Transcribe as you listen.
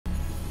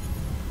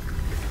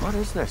What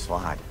is this,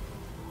 lad?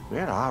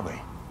 Where are we?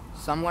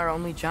 Somewhere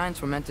only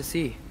giants were meant to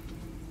see.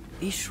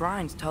 These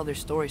shrines tell their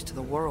stories to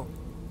the world.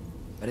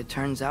 But it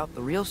turns out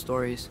the real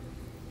stories,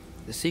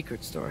 the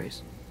secret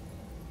stories,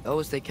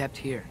 those they kept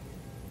here,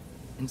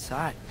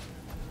 inside.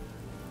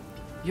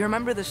 You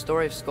remember the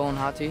story of Skoll and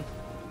Hati,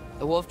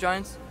 the wolf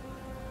giants?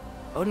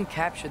 Odin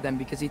captured them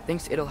because he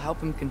thinks it'll help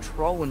him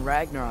control when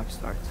Ragnarok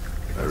starts.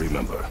 I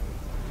remember.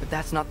 But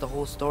that's not the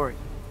whole story.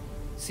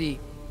 See,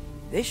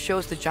 this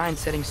shows the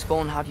giants setting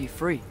Skoll and Hati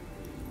free.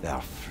 They're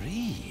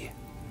free?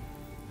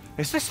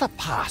 Is this the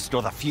past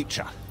or the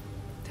future?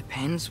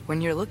 Depends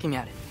when you're looking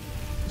at it.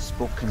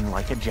 Spoken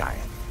like a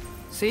giant.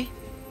 See?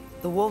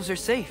 The wolves are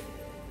safe.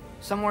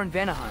 Somewhere in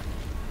Vanaheim.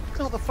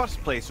 Not the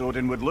first place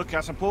Odin would look,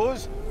 I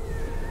suppose.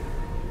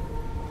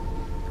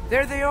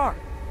 There they are,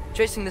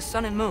 chasing the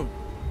sun and moon.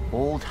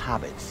 Old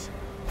habits.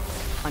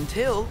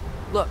 Until,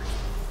 look,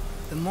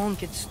 the moon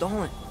gets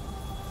stolen.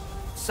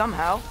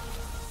 Somehow.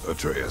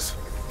 Atreus.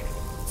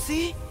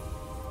 See?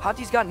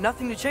 Hati's got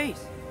nothing to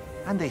chase.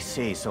 And they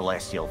say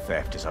celestial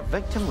theft is a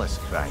victimless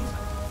crime.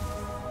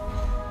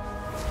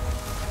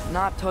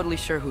 Not totally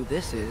sure who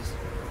this is,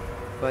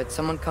 but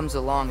someone comes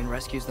along and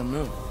rescues the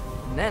moon.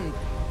 And then,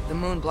 the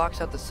moon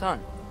blocks out the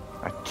sun.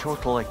 A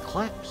total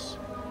eclipse.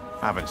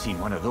 Haven't seen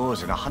one of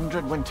those in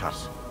 100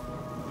 winters.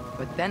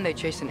 But then they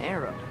chase an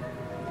arrow,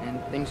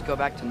 and things go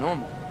back to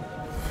normal.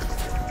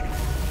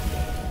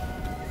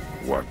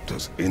 What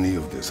does any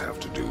of this have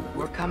to do with...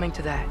 We're coming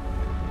to that.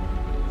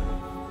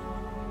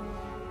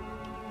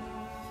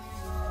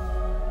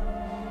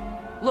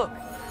 Look,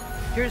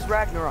 here's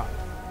Ragnarok.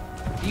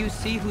 Do you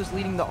see who's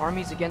leading the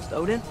armies against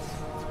Odin?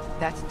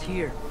 That's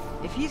Tyr.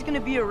 If he's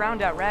gonna be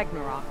around at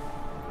Ragnarok,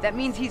 that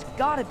means he's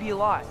gotta be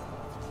alive.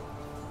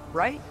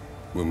 Right?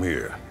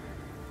 Mimir,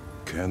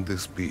 can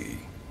this be?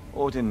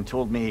 Odin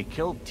told me he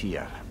killed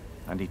Tyr,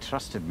 and he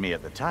trusted me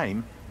at the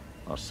time,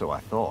 or so I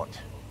thought.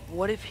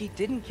 What if he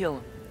didn't kill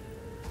him?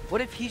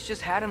 What if he's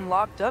just had him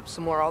locked up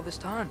somewhere all this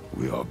time?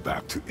 We are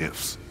back to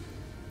ifs.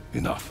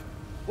 Enough.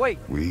 Wait,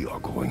 We are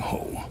going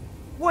home.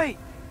 wait!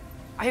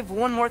 I have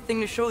one more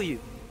thing to show you.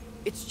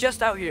 It's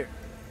just out here.